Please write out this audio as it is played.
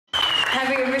Have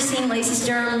you ever seen Lacey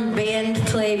Sturm band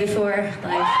play before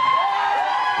live?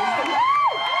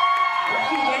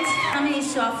 How many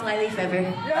saw Flyleaf ever?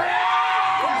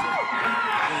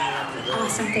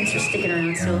 Awesome, thanks for sticking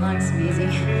around so long, it's amazing.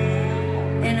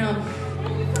 And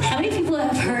how many people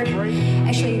have heard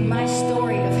actually my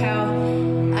story of how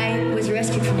I was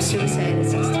rescued from suicide at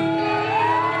 16?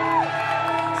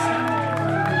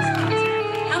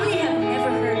 How many have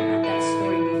never heard about that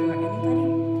story before?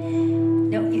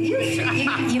 Anybody?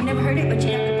 No, you've never heard it, but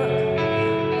you have the book.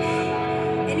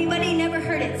 Anybody never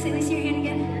heard it? Say, Lacey, your hand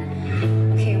again.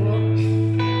 Okay, well,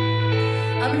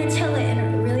 I'm gonna tell it in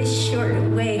a really short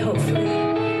way, hopefully.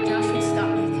 Josh would stop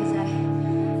me because I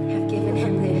have given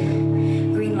him the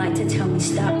green light to tell me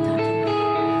stop talking.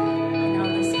 And I'll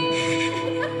listen.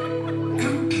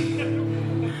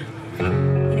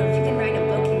 You know, if you can write a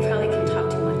book, you probably can talk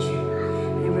too much.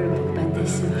 And I wrote a book about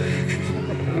this, so.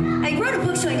 I wrote a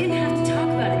book so I didn't have to talk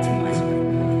about it too much.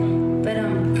 But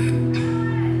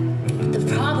the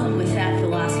problem with that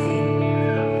philosophy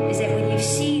is that when you've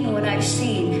seen what I've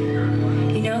seen,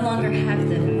 you no longer have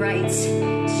the rights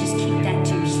to just keep that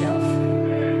to yourself.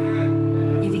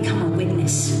 You become a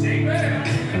witness.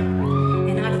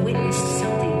 And I've witnessed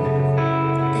something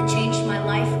that changed my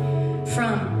life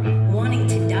from wanting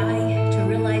to die to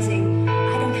realizing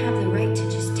I don't have the right to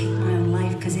just take my own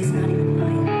life because it's not even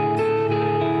mine.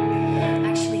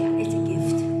 Actually, it's a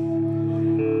gift.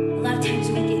 A lot of times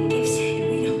we get gifts and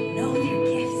we don't know they're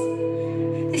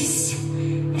gifts.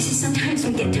 This is sometimes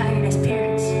we get tired as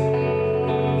parents.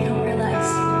 You don't realize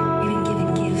you've been given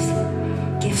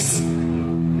gifts.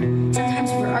 Sometimes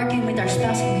we're arguing with our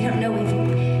spouse and we don't know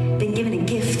we've been given a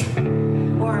gift.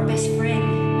 Or our best friend,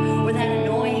 or that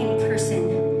annoying person.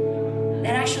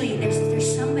 That actually,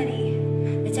 there's somebody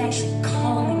that's actually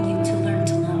calling you to learn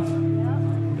to love.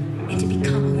 And to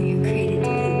become who you're created to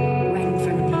be right in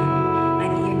front of you.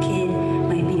 Might be your kid,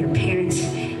 might be your parents,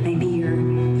 might be your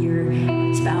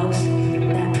spouse,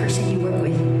 that person you work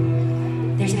with.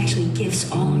 There's actually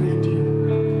gifts all around you.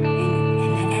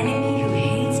 And the enemy who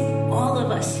hates all of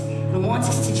us and wants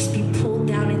us to just be pulled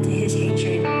down into his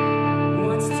hatred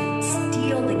wants to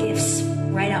steal the gifts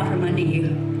right out from under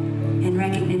you and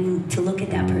to look at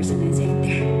that person and say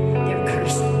they're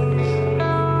cursed.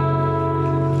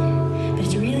 But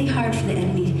it's really hard for the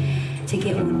enemy to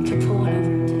pull one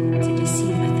over to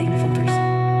deceive a thankful person.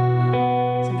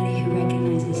 Somebody who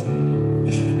recognizes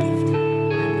this is a gift.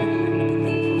 I'm going to learn to be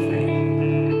thankful for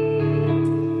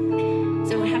it.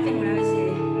 So what happened when I was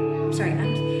sorry,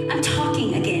 I'm talking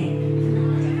again.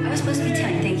 I was supposed to be 10,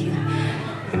 thank you.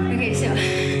 Okay, so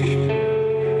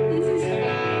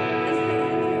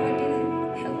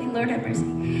help me, Lord have mercy.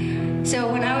 So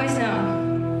when I was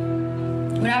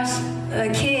a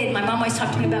kid, my mom always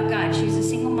talked to me about God. She was a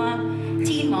single mom,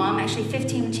 teen mom, actually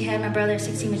 15 when she had my brother,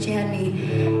 16 when she had me,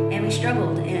 and we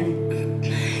struggled. And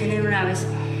then when I was,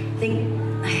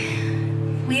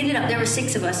 we ended up, there were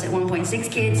 6 of us at one point, 6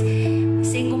 kids,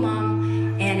 single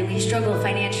mom, and we struggled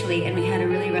financially, and we had a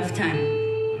really rough time.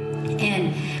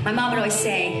 And my mom would always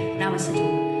say, and I was such a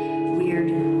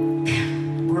weird,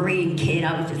 worrying kid.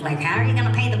 I was just like, how are you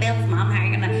gonna pay the bills, Mom? Where are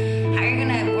you gonna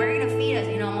feed us?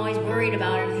 You know, I'm always worried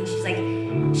about everything. She's like,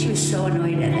 she was so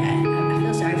annoyed at that. I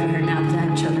feel sorry for her now because I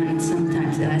have children, and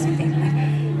sometimes they'll ask me things like,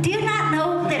 do you not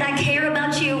know that I care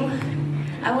about you?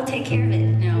 I will take care of it.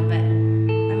 No, but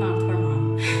my mom, poor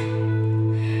mom.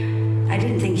 I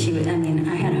didn't think she would, I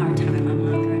had a hard time with my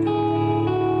mom growing up.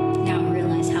 Now I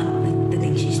realize how the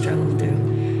things she struggled through.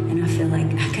 And I feel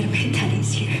like I could have made that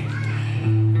easier.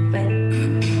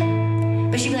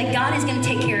 But she'd be like, God is going to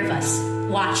take care of us.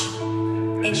 Watch.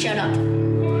 And shut up.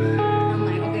 I'm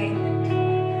like, okay.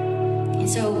 And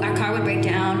so our car would break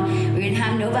down. We didn't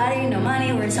have nobody, no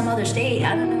money. We're in some other state.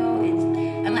 I don't know.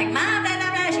 And I'm like, Mom, blah,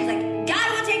 blah, blah. She's like,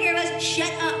 God will take care of us.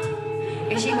 Shut up.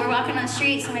 And we're walking on the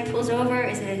street. Somebody pulls over.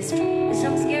 Is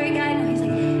some scary guy? No, he's like,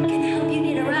 can I help you?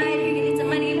 Need a ride? You need some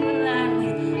money? Blah, blah, blah. I'm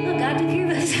like, oh, God took care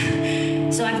of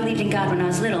us. So I believed in God when I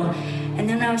was little. And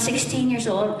then when I was 16 years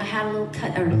old, I had a little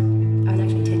cut, or I was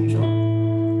actually 10 years old.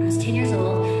 I was 10 years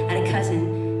old, I had a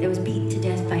cousin that was beaten to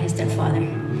death by his stepfather.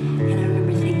 And I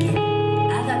remember thinking,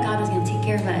 I thought God was going to take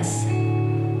care of us.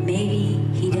 Maybe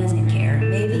he doesn't care.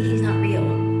 Maybe he's not real.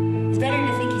 It's better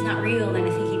to think he's not real than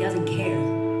to think he doesn't care.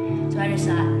 So I just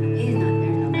thought, there's no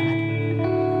God.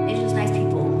 There's just nice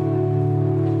people.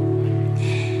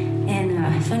 And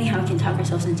it's funny how we can talk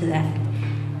ourselves into that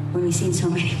when we've seen so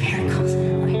many miracles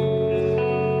in our life.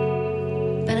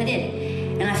 But I did.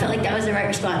 And I felt like that was the right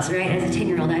response, right? As a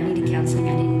 10-year-old, I needed counseling.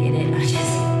 I didn't get it.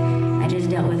 I just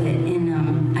dealt with it.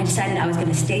 And I decided I was going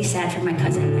to stay sad for my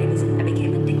cousin. I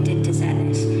became addicted to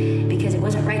sadness because it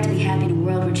wasn't right to be happy. happy in a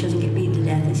world where children get beaten to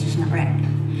death. It's just not right.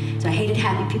 So I hated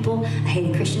happy people. I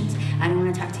hated Christians. I don't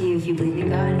want to talk to you if you believe in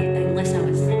God unless I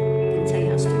was going to tell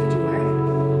you how stupid you are.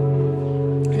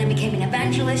 And I became an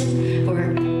evangelist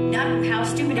for not how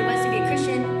stupid it was to be a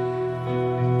Christian.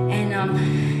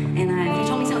 And if you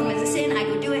told me something was a sin, I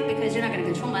go do it because you're not going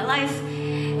to control my life.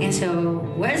 And so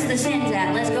where's the sins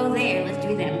at? Let's go there. Let's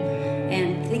do them.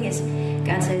 And the thing is,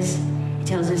 God says, he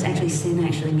tells us actually sin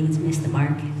actually means miss the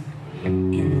mark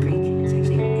in the Greek. It's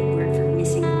actually a word for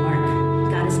missing the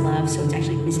mark. God is love, so it's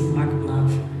actually missing the mark of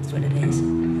love. That's what it is. We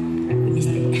missed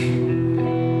it.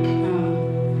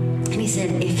 And he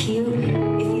said, if you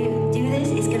do this,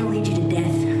 it's going to lead you to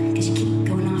death because you keep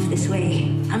going off this way.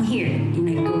 I'm here. You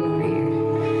know, go over here.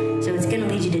 So it's going to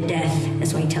lead you to death.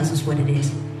 That's why he tells us what it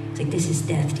is. It's like, this is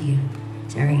death to you.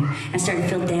 Sorry. I started to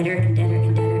feel deader and deader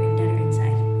and deader and deader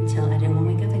inside until I didn't want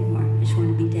to wake up anymore. I just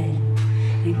wanted to be dead.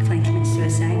 I planned to commit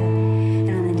suicide. And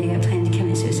on the day I planned to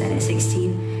commit suicide at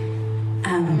 16,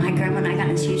 my grandma and I got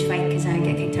in this huge fight because I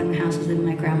got kicked out of my house. I was living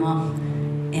with my grandma.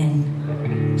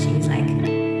 And she was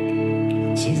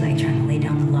like trying to lay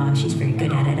down the law. She's very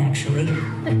good at it, actually.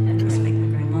 I respect my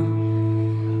grandma.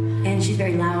 And she's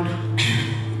very loud.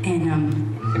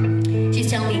 And she's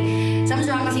telling me, something's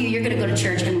wrong with you, you're going to go to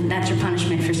church, and that's your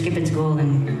punishment for skipping school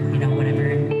and, you know, whatever.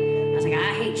 And I was like,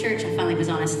 I hate church. I finally was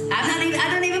honest. I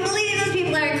don't even believe those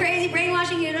people that are crazy,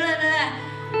 brainwashing you, da, da, da.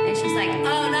 And she's like,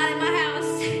 oh, not in my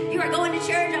house. You are going to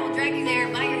church. I will drag you there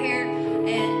by your hair,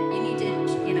 and you need to,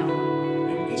 you know.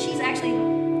 And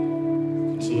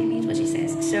she means what she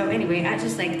says. So anyway, I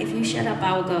just like, if you shut up,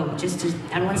 I will go.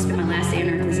 I don't want to spend my last day on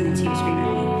earth listening to you scream at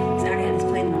me. Because I already had this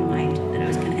plan in my mind that I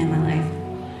was going to end my life.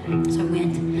 So I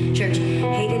went to church,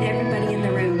 hated everybody in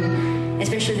the room,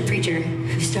 especially the preacher,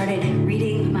 who started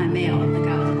reading my mail like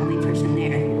I was the only person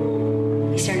there.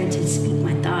 He started to speak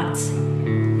my thoughts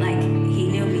like he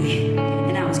knew me.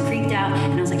 And I was creeped out,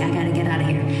 and I was like, I got to get out of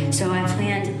here. So I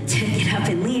planned to get up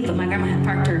and leave, but my grandma had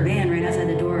parked her van right outside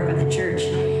the door of the church.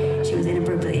 She was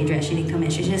inappropriately dressed. She didn't come in.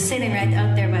 She was just sitting right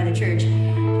out there by the church.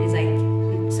 She's like,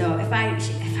 so if I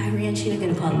ran, she was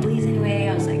going to call the police anyway.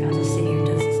 I was like, I'll just sit here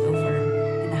until this is over.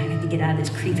 Get out of this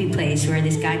creepy place where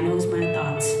this guy knows my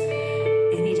thoughts.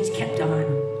 And he just kept on.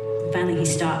 And finally he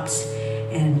stops,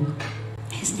 and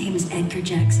his name is Edgar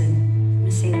Jackson. I'm going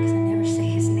to say that because I never say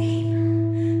his name.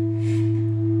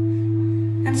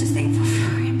 I'm so thankful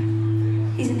for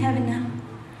him. He's in heaven now.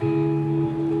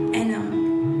 And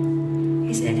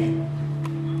he said,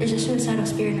 there's a suicidal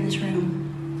spirit in this room.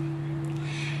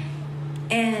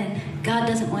 And God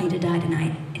doesn't want you to die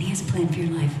tonight, and he has a plan for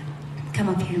your life. Come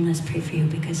up here and let's pray for you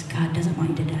because God doesn't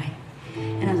want you to die.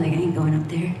 And I was like, I ain't going up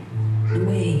there. No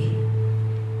way.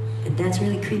 But that's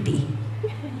really creepy.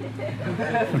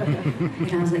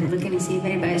 And I was like looking to see if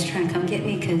anybody's trying to come get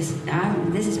me because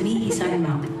this is me he's talking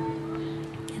about.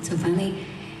 And so finally,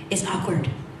 it's awkward.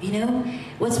 You know,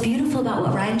 what's beautiful about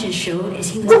what Ryan just showed is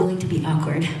he was willing to be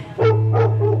awkward.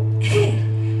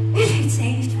 It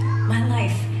saved my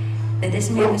life that this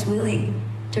man was willing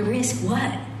to risk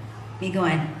what? Me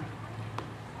going,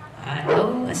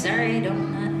 oh, sorry,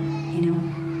 don't, not, you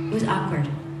know. It was awkward.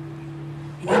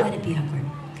 And he let it be awkward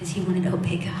because he wanted to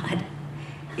obey God.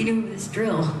 He knew this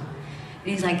drill. And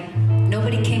he's like,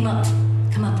 nobody came up.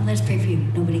 Come up and let's pray for you.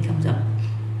 Nobody comes up.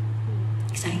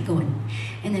 Because I ain't going.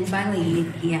 And then finally,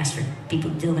 he asked for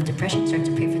people dealing with depression, starts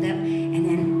to pray for them. And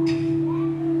then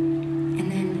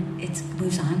it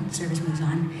moves on, service moves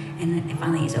on. And then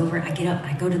finally it's over. I get up,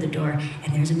 I go to the door,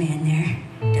 and there's a man there.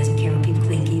 Doesn't care what people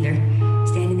think either.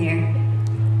 Standing there,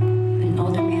 an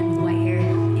older man with white hair,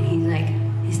 and he's like,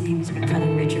 his name is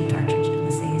Brother Richard Partridge. I'm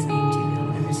gonna say his name too,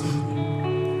 I'll never say his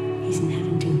name. He's in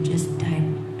heaven too, just died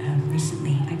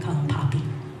recently. I call him Poppy.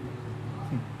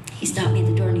 He stopped me at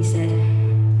the door and he said,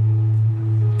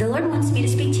 the Lord wants me to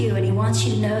speak to you, and he wants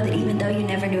you to know that even though you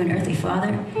never knew an earthly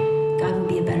father, God will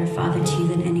be a better father to you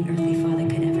than any earthly father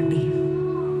could ever be.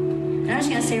 And I'm just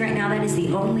gonna say right now, that is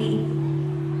the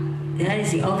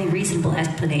only reasonable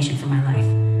explanation for my life,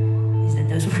 is that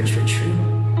those words were true.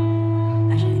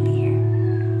 I shouldn't be here.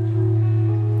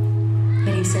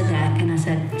 But he said that, and I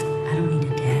said, I don't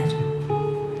need a dad.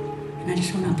 And I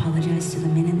just want to apologize to the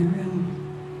men in the room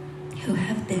who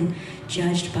have been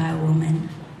judged by a woman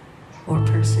or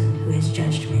person who has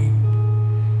judged men.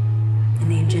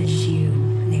 And they've judged you,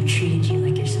 and they've treated you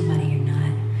like you're somebody you're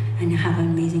not. And I have an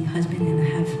amazing husband, and I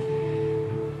have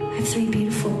 3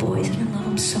 beautiful boys, and I love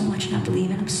them so much, and I believe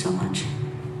in them so much.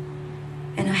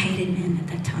 And I hated men at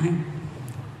that time.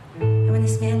 And when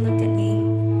this man looked at me,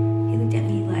 he looked at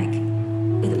me like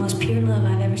with the most pure love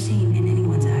I've ever seen in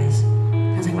anyone's eyes.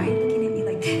 I was like, why are you looking at me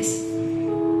like this?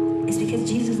 It's because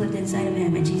Jesus lived inside of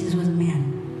him, and Jesus was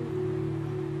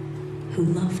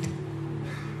who loved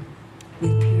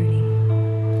with purity.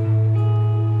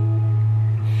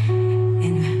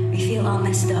 And we feel all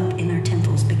messed up in our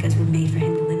temples because we're made for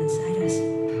him to live inside us.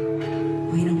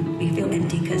 We feel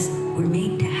empty because we're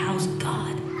made to house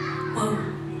God. Whoa,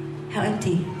 how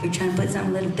empty. We're trying to put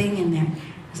some little thing in there.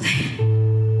 It's like,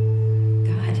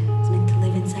 God is meant to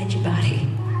live inside your body.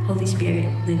 Holy Spirit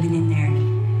living in there.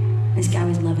 This guy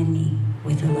was loving me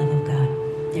with the love of God.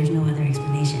 There's no other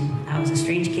explanation. I was a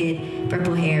strange kid,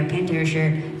 purple hair, Pantera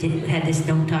shirt, had this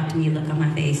 "don't talk to me" look on my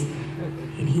face.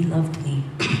 And he loved me.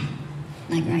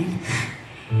 Like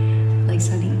Ryan. Like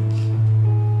Sonny.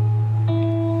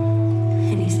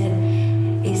 And he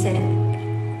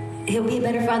said, he'll be a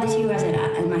better father to you. I said,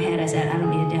 in my head, I said, I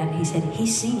don't need a dad. He said,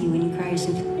 he's seen you when you cry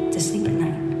yourself to sleep at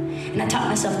night. And I taught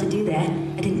myself to do that.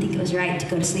 I didn't think it was right to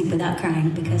go to sleep without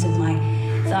crying because of my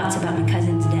thoughts about my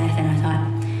cousin's death. And I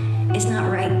thought, it's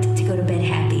not right to go to bed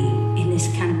happy in this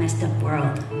kind of messed up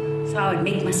world. So I would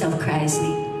make myself cry to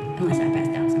sleep unless I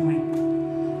passed out somewhere.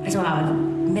 And so I would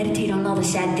meditate on all the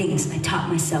sad things. I taught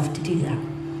myself to do that.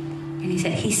 And he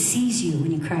said, he sees you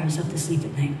when you cry yourself to sleep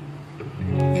at night.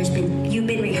 You've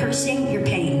been rehearsing your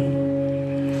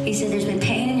pain. He said, there's been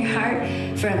pain in your heart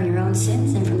from your own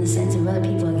sins and from the sins of other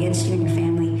people against you and your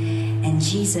family. And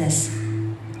Jesus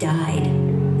died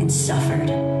and suffered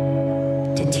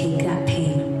to take that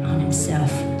pain on himself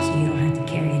so you don't have to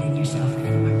carry it in yourself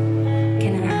anymore.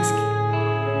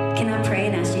 Can I pray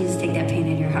and ask Jesus to take that pain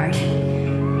in your heart?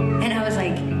 And I was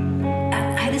like, I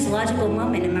had this logical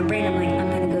moment in my brain. I'm like, I'm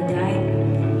going to go die.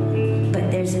 But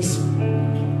there's this,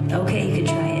 okay, you could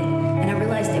try it. And I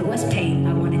realized there was pain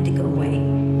I wanted to go away.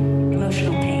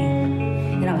 Emotional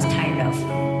pain that I was tired of.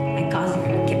 I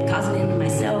kept causing it in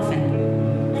myself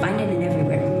and finding it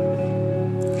everywhere.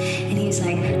 And he's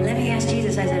like, let me ask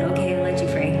Jesus. I said, okay, I'll let you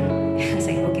pray. I was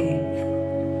like, okay.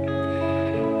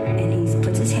 And he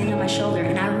puts his hand on my shoulder,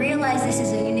 and I realized this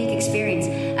is a unique experience.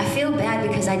 I feel bad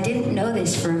because I didn't know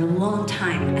this for a long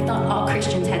time. I thought all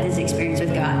Christians had this experience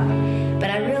with God. But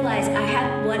I realized I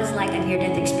had what is like a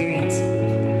near-death experience.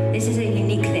 This is a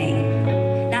unique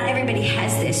thing. Not everybody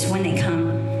has this when they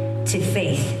come to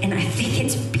faith. And I think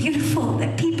it's beautiful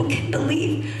that people can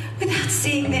believe without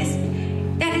seeing this.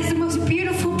 That is the most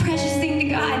beautiful, precious thing to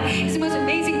God. It's the most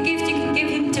amazing gift you can give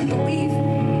him, to believe.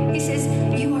 He says,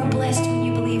 you are blessed when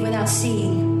you believe without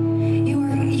seeing.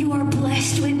 You are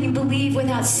blessed when you believe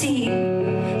without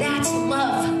seeing. That's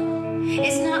love.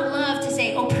 It's not love to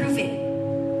say, oh, prove it.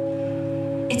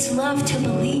 It's love to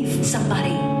believe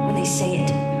somebody when they say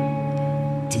it.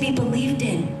 To be believed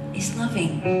in is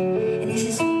loving. And this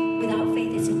is, without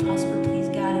faith, it's impossible to please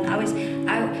God.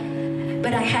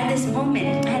 But I had this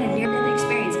moment. I had a near-death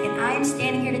experience. And I am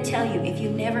standing here to tell you, if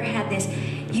you've never had this,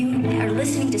 you are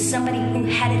listening to somebody who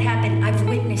had it happen. I've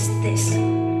witnessed this.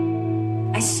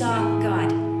 I saw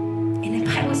God. And the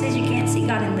Bible says you can't see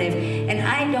God and live. And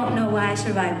I don't know why I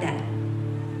survived that.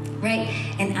 Right?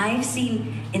 And I've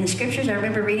seen in the scriptures, I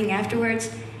remember reading afterwards,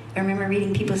 I remember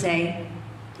reading people say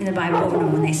in the Bible over and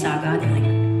over when they saw God, they're like,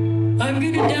 I'm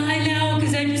going to die now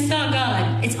because I just saw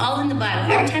God. It's all in the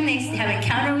Bible. Every time they have an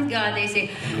encounter with God, they say,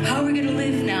 how are we going to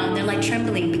live now? And they're like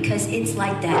trembling because it's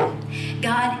like that.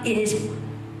 God is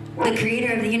the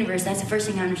creator of the universe. That's the first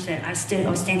thing I understood. I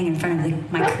was standing in front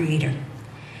of my creator.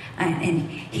 And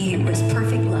he was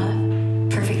perfect love,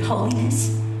 perfect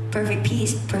holiness, perfect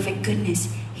peace, perfect goodness.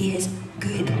 He is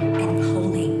good and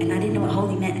holy. And I didn't know what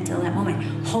holy meant until that moment.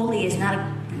 Holy is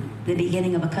not the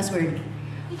beginning of a cuss word.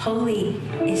 Holy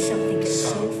is something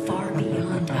so far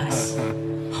beyond us.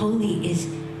 Holy is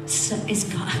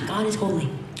God. God is holy.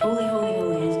 Holy, holy,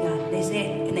 holy is God. They say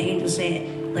it, and the angels say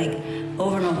it like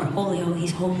over and over. Holy, holy,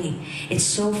 he's holy. It's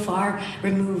so far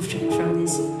removed from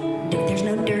this. There's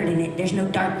no dirt in it. There's no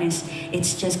darkness.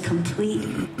 It's just complete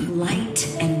light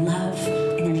and love.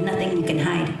 And there's nothing you can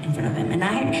hide in front of him. And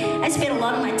I spent a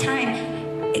lot of my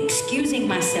time excusing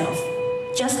myself,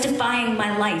 justifying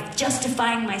my life,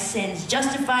 justifying my sins,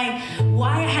 justifying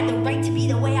why I had the right to be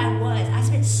the way I was. I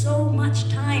spent so much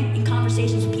time in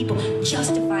conversations with people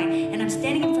justifying, and I'm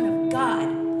standing in front of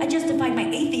God. I justified my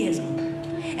atheism,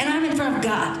 and I'm in front of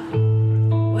God.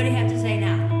 What do you have to say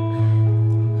now?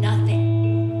 Nothing.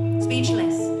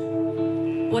 Speechless.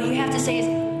 What you have to say is,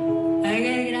 I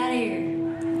gotta get out of here.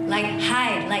 Like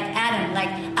hide, like Adam, like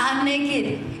I'm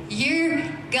naked. You're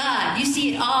God. You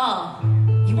see it all.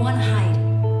 You want to hide.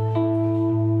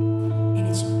 And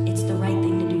it's the right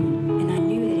thing to do. And I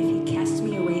knew that if he casts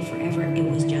me away forever, it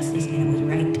was justice and it was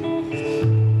right.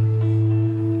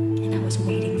 And I was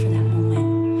waiting for that moment.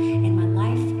 And my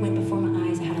life went before my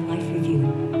eyes. I had a life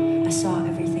review. I saw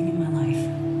everything in my life.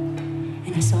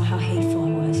 And I saw how hateful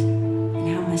I was. And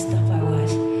how messed up I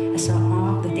was. I saw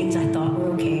all the things I thought were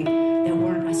okay that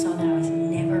weren't. I saw that I was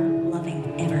never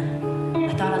loving, ever.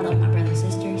 I thought I loved my brothers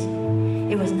and sisters.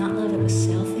 It was not love, it was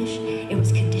selfish, it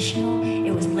was conditional,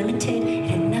 it was limited, it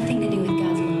had nothing to do with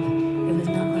God's love. It was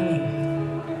not loving.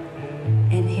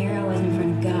 And here I was in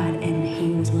front of God, and He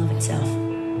was love itself.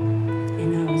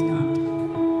 And I was not.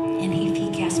 And if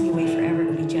He cast me away forever, it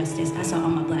would be justice. I saw all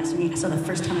my blasphemy. I saw the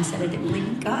first time I said I didn't believe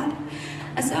in God.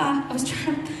 I was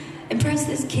trying to impress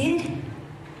this kid.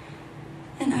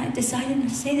 And I decided to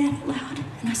say that out loud.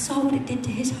 And I saw what it did to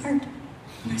his heart.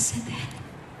 And I said that.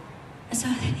 I saw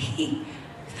that he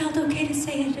felt okay to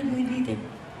say I didn't believe either.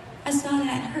 I saw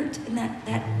that hurt and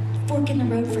that fork in the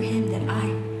road for him that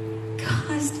I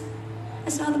caused. I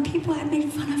saw the people I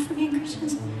made fun of for being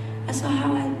Christians. I saw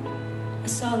how I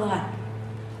saw a lot.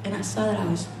 And I saw that I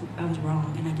was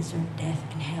wrong and I deserved death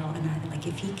and hell. And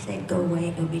if He said go away,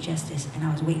 it would be justice. And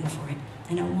I was waiting for it.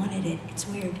 And I wanted it. It's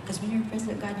weird because when you're in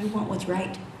presence of God, you want what's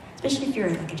right. Especially if you're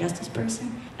like a justice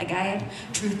person, like I am,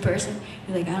 truth person.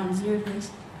 You're like, I don't deserve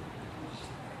this.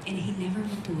 And He never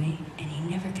looked away and He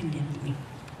never condemned me.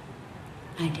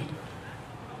 I did.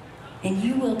 And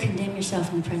you will condemn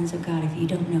yourself in the presence of God if you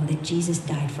don't know that Jesus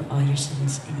died for all your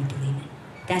sins and you believe it.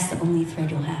 That's the only thread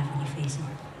you'll have when you face Him.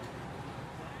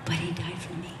 But He died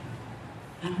for me.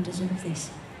 I don't deserve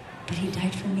this. But He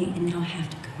died for me, and now I have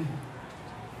to come.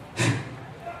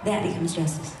 That becomes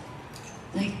justice.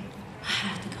 Like, I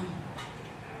have to come.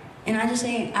 And I just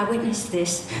say, I witnessed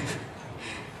this.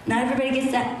 Not everybody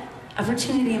gets that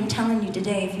opportunity. I'm telling you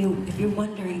today, if you're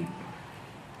wondering.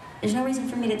 There's no reason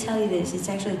for me to tell you this. It's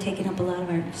actually taking up a lot of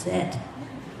our set.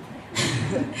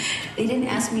 They didn't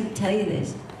ask me to tell you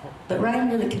this. But Ryan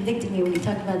really convicted me when he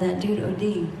talked about that dude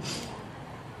OD.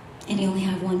 And you only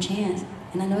have one chance.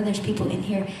 And I know there's people in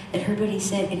here that heard what he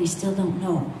said and you still don't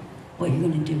know what you're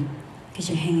going to do because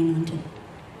you're hanging on to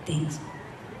things.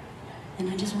 And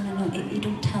I just want to know, if you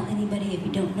don't tell anybody, if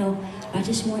you don't know, I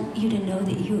just want you to know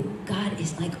that God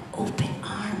is like open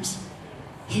arms.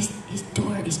 His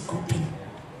door is open.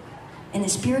 And the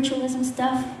spiritualism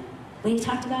stuff, what you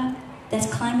talked about, that's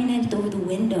climbing in through the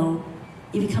window.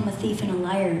 You become a thief and a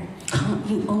liar.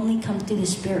 You only come through the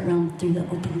spirit realm through the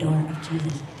open door of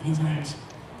Jesus and His arms.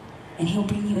 And He'll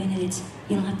bring you in, and you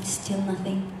don't have to steal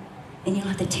nothing. And you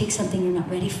don't have to take something you're not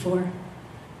ready for.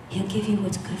 He'll give you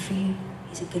what's good for you.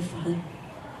 He's a good Father.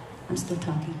 I'm still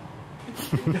talking.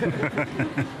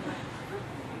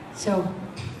 So,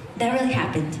 that really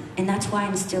happened. And that's why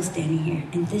I'm still standing here.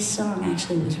 And this song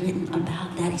actually was written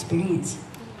about that experience.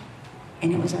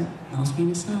 And it was our most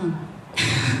famous song.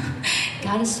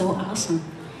 God is so awesome.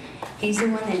 He's the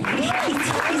one that,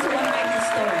 he's the one writing the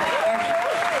story.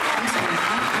 I'm sorry,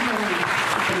 I'm the one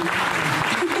keeping him happy.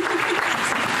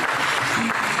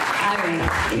 All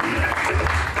right.